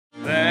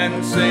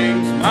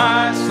sings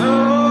my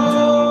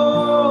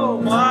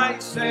soul, my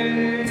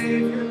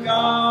Savior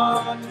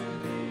God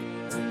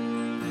to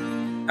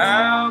thee.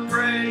 How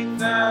great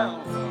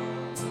thou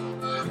art,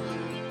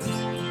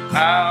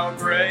 how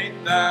great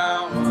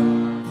thou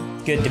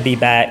art. Good to be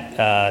back.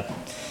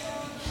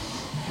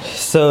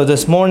 So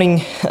this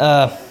morning,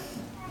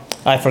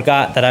 I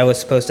forgot that I was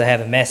supposed to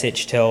have a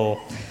message till,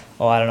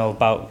 I don't know,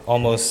 about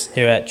almost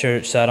here at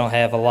church, so I don't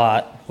have a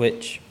lot,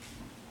 which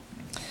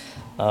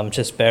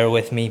just bear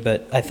with me.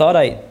 But I thought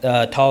I'd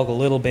talk a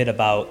little bit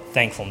about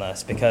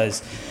thankfulness,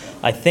 because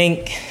I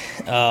think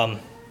I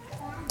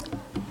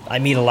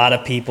meet a lot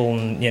of people,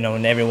 and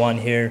and everyone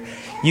here.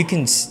 You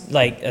can,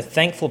 like, a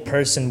thankful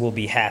person will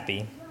be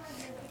happy,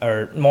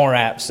 or more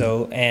apt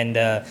so,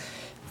 and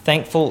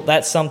thankful,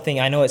 that's something,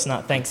 I know it's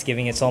not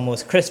Thanksgiving, it's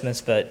almost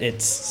Christmas, but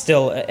it's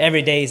still,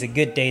 every day is a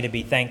good day to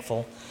be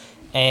thankful.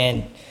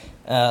 And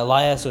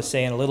Elias was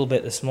saying a little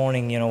bit this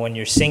morning, when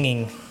you're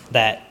singing,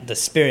 that the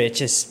Spirit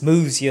just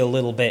moves you a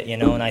little bit,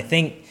 and I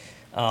think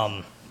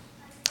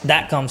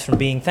that comes from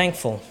being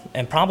thankful,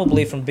 and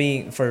probably from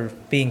being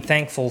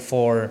thankful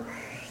for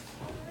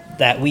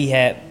that we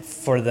have,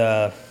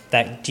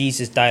 that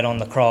Jesus died on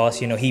the cross.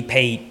 He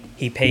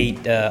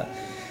paid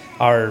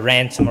our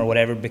ransom or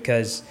whatever,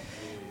 because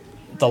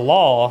the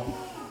law,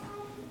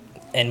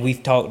 and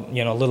we've talked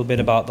a little bit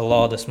about the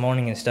law this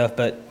morning and stuff,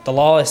 but the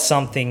law is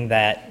something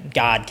that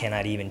God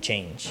cannot even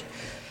change.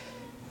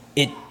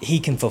 He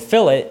can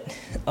fulfill it,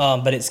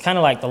 but it's kind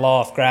of like the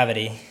law of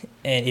gravity.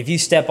 And if you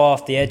step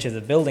off the edge of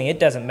the building, it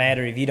doesn't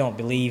matter if you don't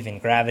believe in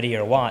gravity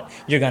or what,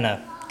 you're going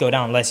to go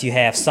down unless you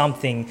have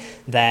something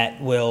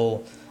that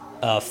will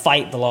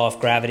fight the law of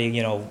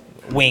gravity,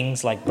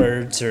 wings like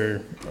birds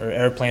or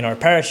airplane or a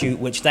parachute,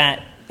 which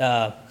that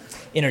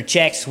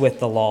interjects with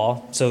the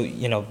law. So,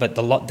 but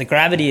the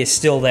gravity is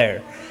still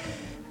there.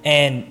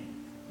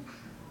 And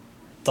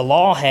the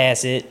law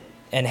has it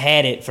and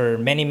had it for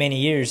many, many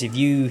years. If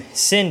you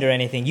sinned or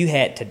anything, you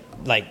had to,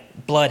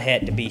 blood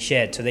had to be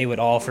shed. So they would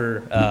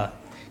offer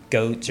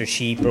goats or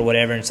sheep or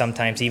whatever, and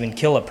sometimes even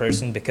kill a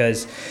person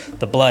because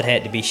the blood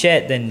had to be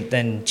shed.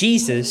 Then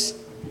Jesus,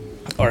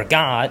 or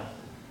God,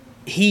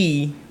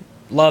 He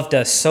loved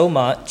us so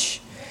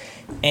much,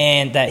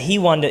 and that He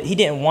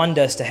didn't want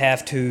us to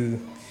have to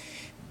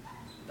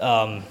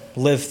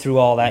live through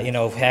all that,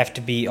 have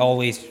to be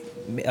always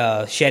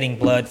shedding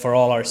blood for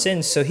all our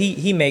sins. So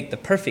he made the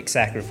perfect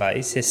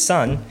sacrifice, His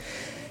Son,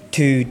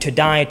 to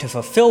die to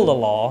fulfill the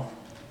law,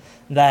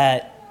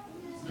 that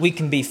we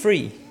can be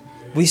free.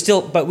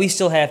 But we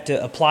still have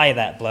to apply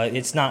that blood.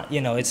 It's not,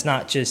 it's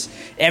not just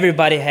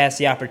everybody has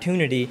the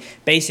opportunity.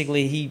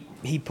 Basically,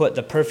 he put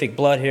the perfect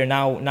blood here.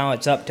 Now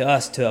it's up to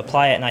us to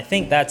apply it, and I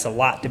think that's a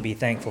lot to be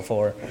thankful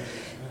for.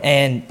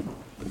 And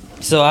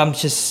so I'm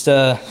just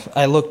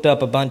I looked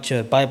up a bunch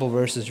of Bible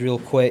verses real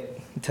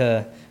quick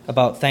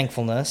about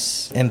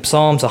thankfulness. In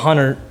Psalms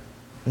 100,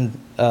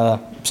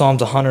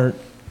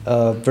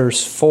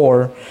 verse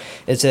 4,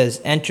 it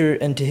says, "Enter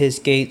into His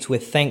gates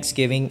with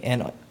thanksgiving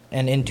and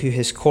into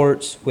His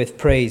courts with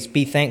praise.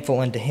 Be thankful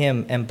unto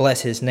Him and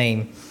bless His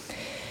name."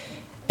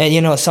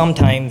 And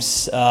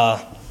sometimes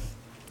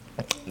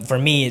for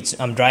me,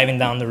 I'm driving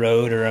down the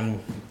road, or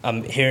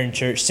I'm here in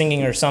church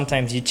singing, or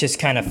sometimes you just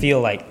kind of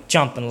feel like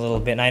jumping a little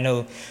bit. And I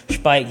know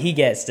Spike, he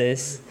gets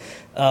this,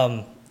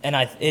 and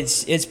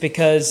it's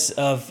because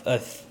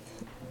of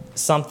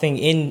something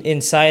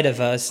inside of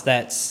us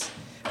that's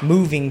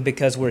moving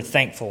because we're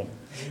thankful.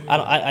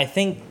 I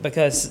think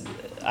because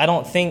I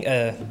don't think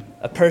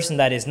a person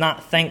that is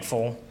not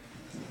thankful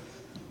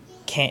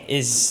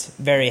is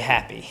very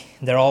happy.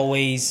 They're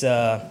always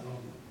they're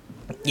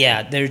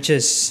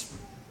just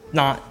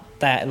not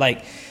that.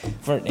 Like,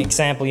 for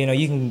example,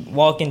 you can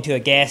walk into a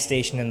gas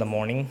station in the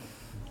morning,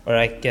 or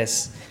I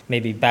guess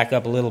maybe back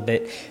up a little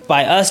bit.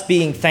 By us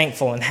being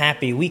thankful and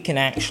happy, we can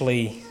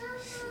actually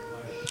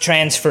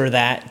transfer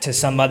that to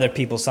some other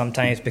people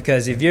sometimes,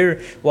 because if you're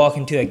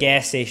walking to a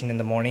gas station in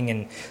the morning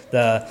and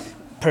the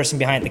person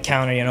behind the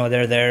counter,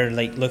 they're there,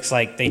 looks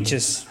like they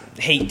just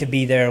hate to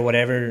be there or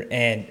whatever,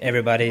 and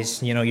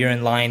everybody's, you're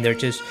in line, they're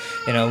just,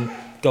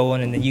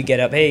 going, and then you get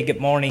up, hey, good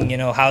morning,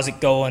 how's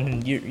it going?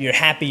 And you're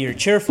happy, you're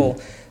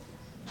cheerful.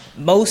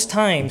 Most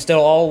times they'll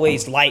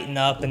always lighten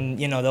up, and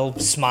they'll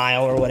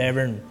smile or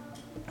whatever.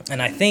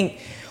 And I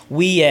think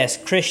we as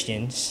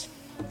Christians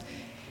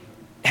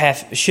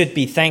should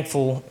be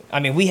thankful. I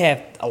mean, we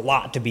have a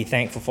lot to be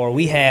thankful for.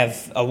 We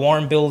have a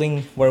warm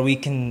building where we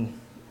can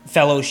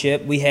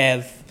fellowship. We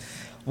have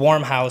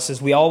warm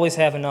houses. We always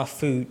have enough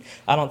food.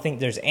 I don't think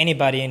there's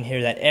anybody in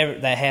here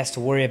that has to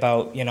worry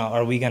about,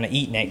 are we going to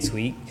eat next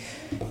week?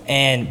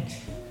 And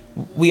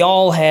we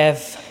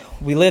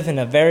live in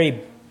a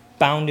very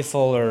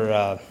bountiful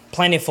or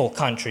plentiful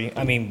country.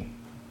 I mean,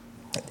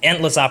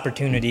 endless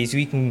opportunities.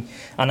 And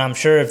I'm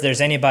sure if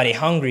there's anybody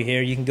hungry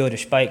here, you can go to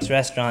Spike's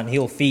restaurant,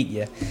 he'll feed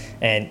you.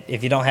 And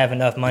if you don't have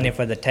enough money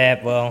for the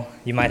tab, well,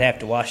 you might have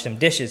to wash some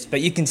dishes,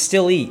 but you can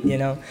still eat,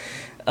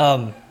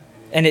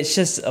 and it's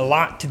just a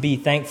lot to be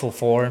thankful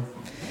for.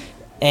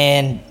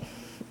 And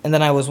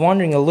then I was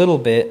wondering a little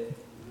bit,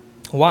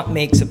 what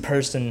makes a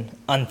person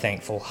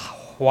unthankful?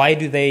 Why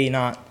do they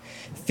not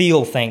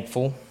feel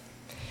thankful?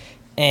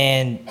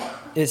 And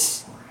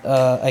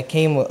I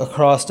came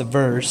across a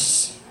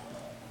verse,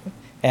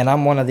 and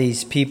I'm one of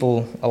these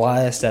people,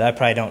 Elias, that I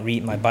probably don't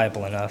read my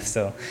Bible enough.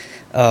 So,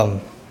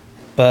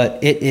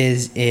 but it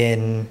is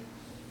in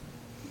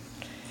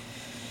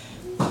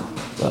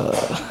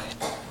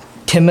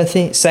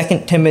Timothy,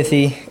 2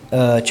 Timothy,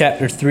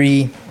 chapter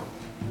 3,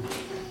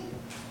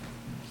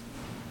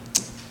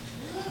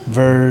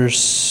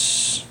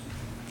 verse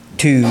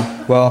 2.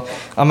 Well,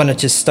 I'm going to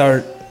just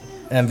start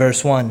in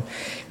verse 1.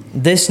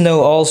 This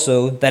know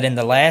also, that in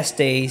the last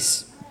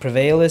days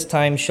perilous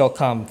times shall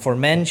come, for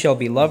men shall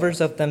be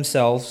lovers of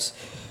themselves,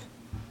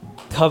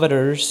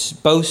 coveters,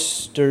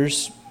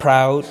 boasters,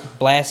 proud,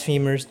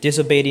 blasphemers,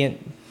 disobedient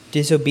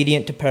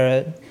to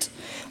parents,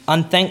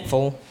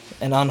 unthankful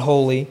and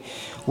unholy,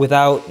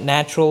 without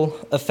natural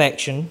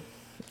affection.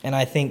 And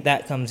I think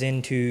that comes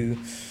into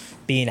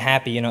being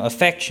happy.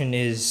 Affection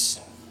is,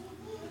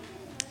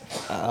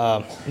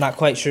 not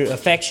quite sure.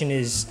 Affection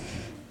is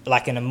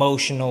like an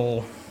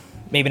emotional,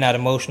 maybe not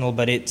emotional,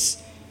 but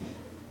it's,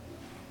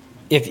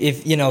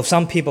 if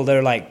some people,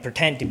 they're like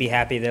pretend to be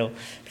happy, they'll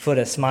put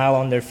a smile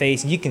on their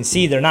face, and you can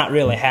see they're not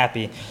really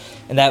happy,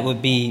 and that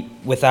would be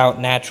without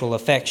natural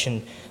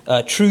affection.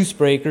 Truce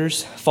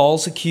breakers,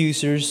 false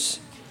accusers,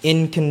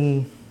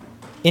 incontentment,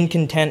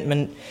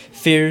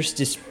 fierce,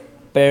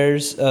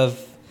 despisers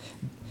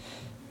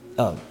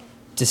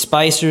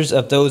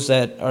of those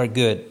that are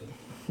good,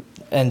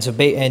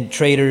 and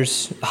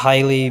traitors,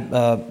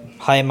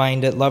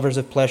 high-minded, lovers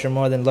of pleasure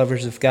more than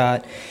lovers of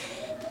God.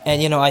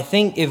 And I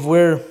think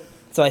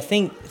I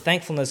think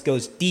thankfulness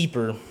goes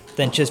deeper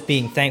than just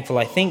being thankful.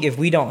 I think if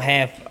we don't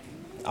have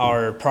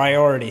our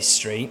priorities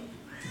straight,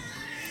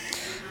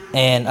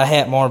 and I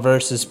had more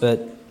verses,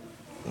 but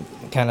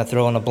I'm kind of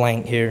throwing a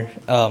blank here.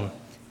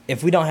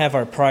 If we don't have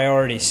our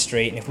priorities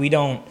straight, and if we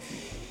don't,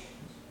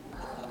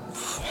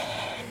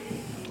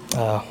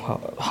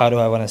 how do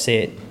I want to say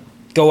it?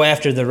 Go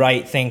after the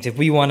right things. If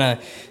we want to,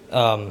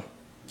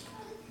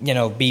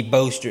 be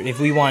boasters. If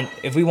we want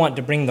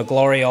to bring the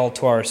glory all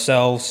to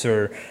ourselves,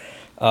 or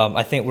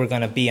I think we're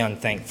going to be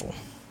unthankful,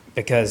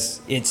 because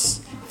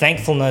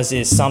thankfulness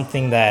is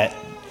something that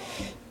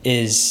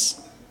it's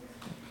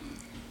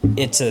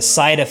a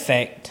side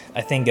effect,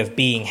 I think, of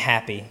being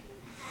happy.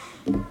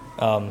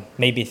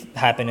 Maybe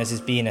happiness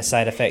is being a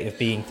side effect of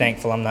being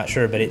thankful. I'm not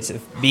sure, but it's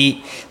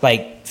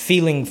like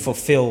feeling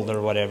fulfilled or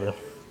whatever.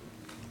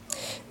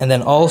 And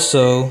then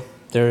also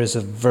there is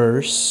a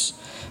verse,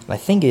 I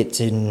think it's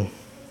in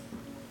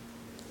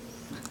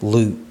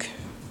Luke.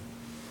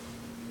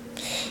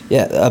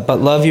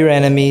 But love your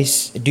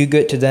enemies, do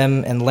good to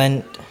them, and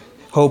lend,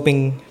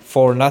 hoping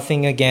for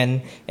nothing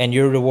again, and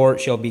your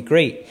reward shall be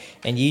great,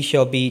 and ye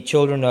shall be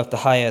children of the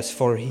highest,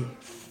 for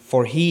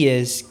he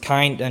is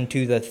kind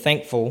unto the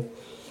thankful.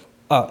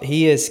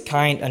 He is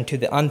kind unto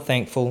the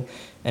unthankful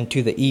and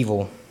to the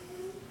evil.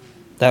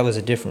 That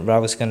was but I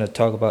was going to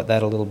talk about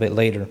that a little bit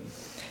later.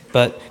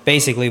 But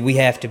basically, we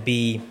have to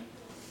we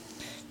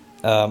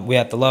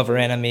have to love our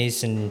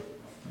enemies and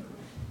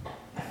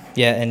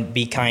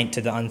be kind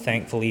to the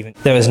unthankful even.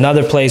 There was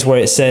another place where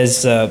it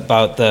says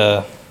about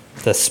the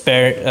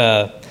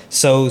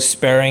sow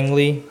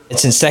sparingly.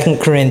 It's in 2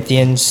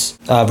 Corinthians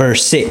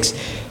verse 6.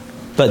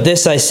 But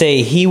this I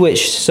say, he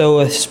which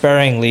soweth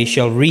sparingly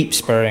shall reap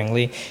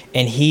sparingly,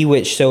 and he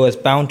which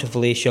soweth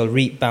bountifully shall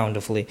reap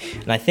bountifully.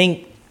 And I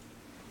think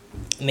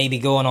maybe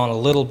going on a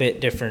little bit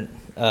different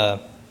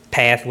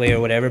pathway or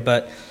whatever,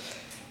 but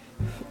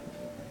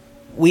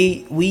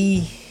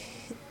we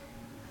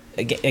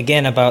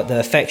again about the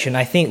affection,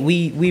 I think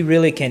we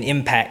really can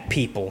impact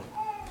people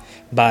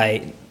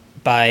by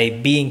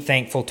being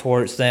thankful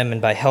towards them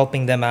and by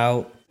helping them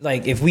out.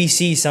 Like if we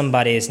see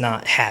somebody is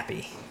not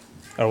happy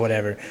or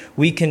whatever,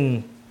 we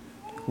can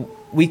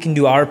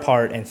do our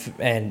part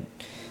and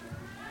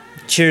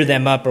cheer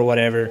them up or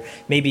whatever.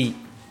 Maybe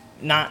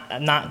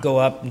not go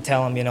up and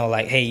tell them,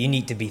 like, hey, you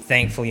need to be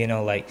thankful,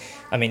 like,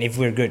 I mean, if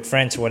we're good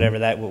friends or whatever,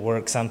 that would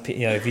work. Some,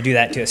 if you do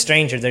that to a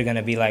stranger, they're going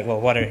to be like, well,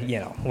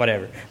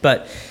 whatever.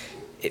 But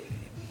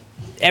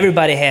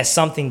everybody has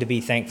something to be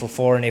thankful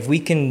for, and if we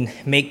can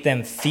make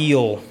them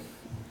feel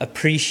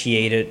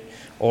appreciated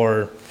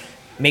or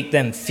make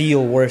them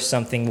feel worth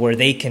something where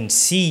they can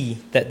see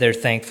that they're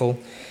thankful,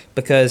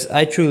 because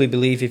I truly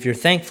believe if you're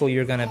thankful,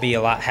 you're going to be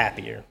a lot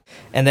happier.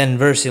 And then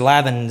verse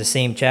 11 in the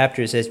same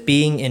chapter says,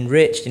 being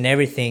enriched in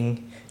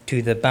everything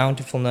to the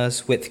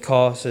bountifulness which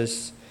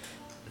causes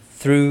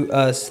through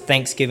us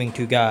thanksgiving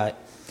to God.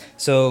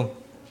 So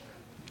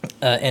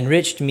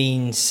enriched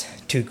means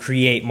to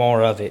create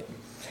more of it.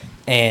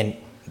 And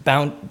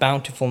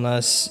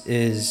bountifulness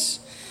is,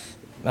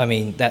 I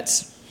mean,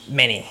 that's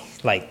many,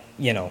 like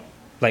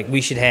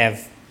we should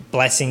have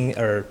blessing,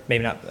 or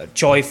maybe not,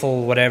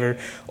 joyful, whatever,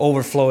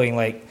 overflowing.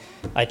 Like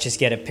I just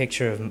get a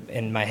picture of,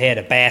 in my head,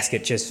 a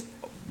basket, just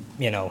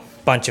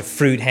bunch of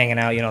fruit hanging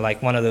out,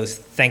 like one of those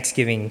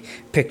Thanksgiving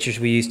pictures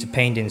we used to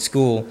paint in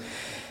school,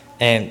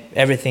 and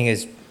everything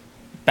is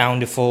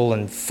bountiful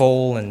and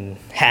full and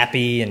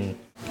happy. And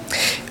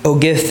oh,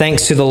 give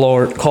thanks to the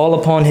Lord, call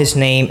upon his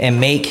name, and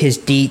make his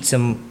deeds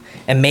and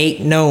make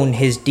known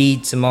his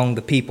deeds among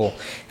the people.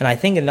 And I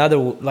think another,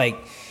 like,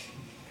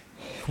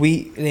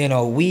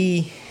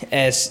 we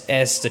as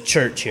the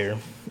church here,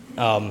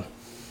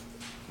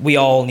 we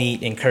all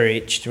need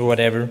encouraged or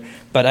whatever.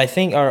 But I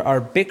think our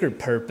bigger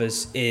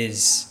purpose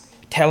is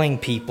telling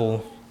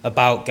people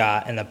about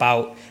God and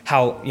about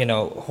how,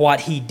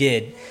 what he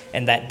did,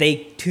 and that they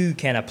too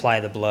can apply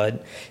the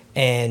blood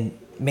and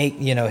make,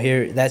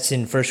 here, that's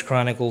in 1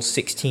 Chronicles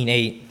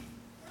 16:8.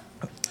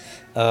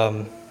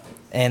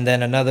 And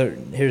then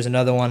here's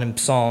another one in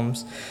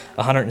Psalms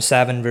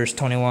 107, verse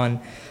 21.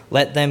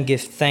 Let them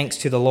give thanks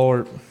to the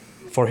Lord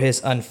for his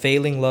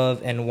unfailing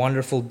love and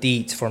wonderful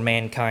deeds for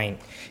mankind.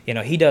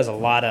 He does a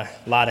lot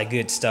of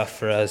good stuff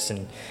for us.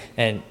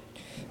 And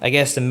I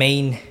guess the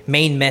main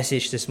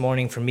message this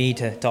morning for me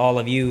to all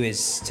of you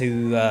is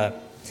to,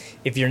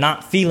 if you're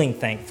not feeling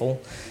thankful,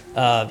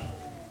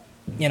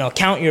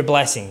 count your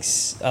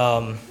blessings.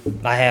 I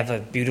have a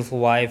beautiful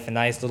wife, a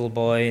nice little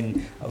boy,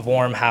 and a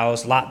warm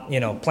house,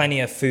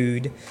 plenty of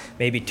food,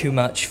 maybe too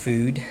much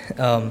food.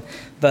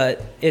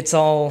 But it's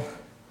all,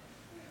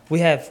 we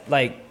have,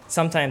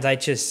 sometimes I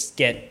just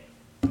get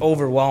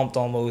overwhelmed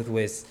almost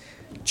with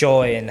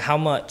joy and how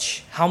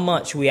much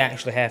we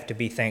actually have to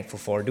be thankful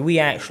for. Do we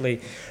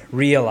actually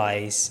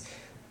realize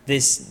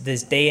this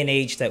day and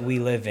age that we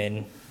live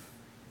in?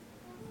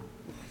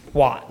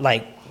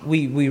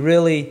 We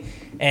really,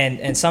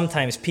 and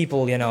sometimes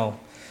people,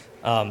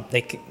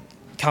 they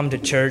come to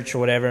church or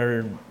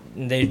whatever,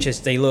 and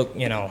they look,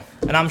 and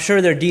I'm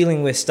sure they're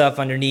dealing with stuff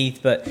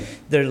underneath, but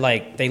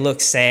they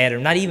look sad, or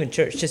not even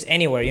church, just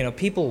anywhere.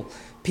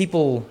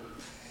 People,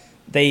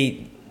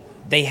 they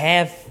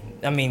have,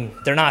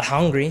 they're not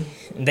hungry,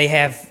 and they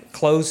have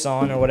clothes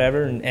on or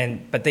whatever,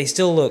 but they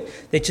still look,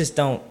 they just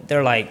don't,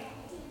 they're like,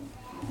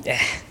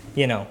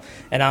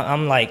 and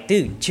I'm like,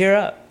 dude, cheer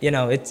up.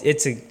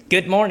 It's a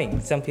good morning.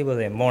 Some people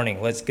say,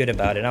 morning, what's good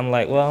about it? I'm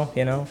like, well,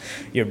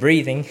 you're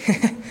breathing.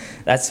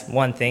 That's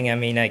one thing.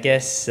 I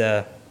guess,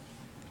 and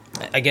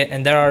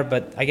there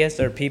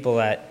are people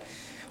that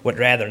would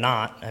rather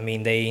not.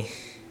 They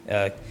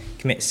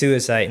commit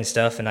suicide and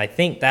stuff, and I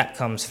think that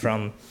comes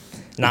from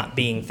not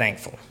being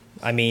thankful.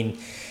 I'm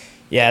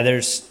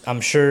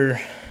sure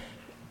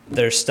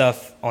there's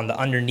stuff on the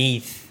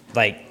underneath,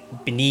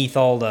 beneath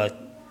all the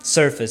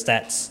surface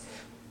that's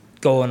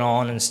going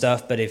on and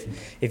stuff, but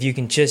if you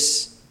can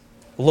just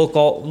look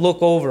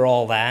over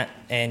all that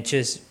and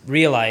just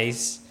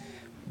realize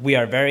we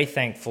are very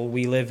thankful,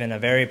 we live in a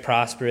very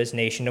prosperous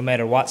nation no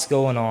matter what's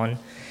going on,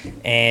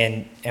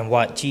 and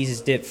what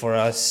Jesus did for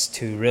us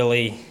to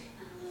really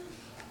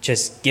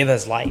just give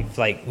us life,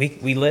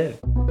 we live.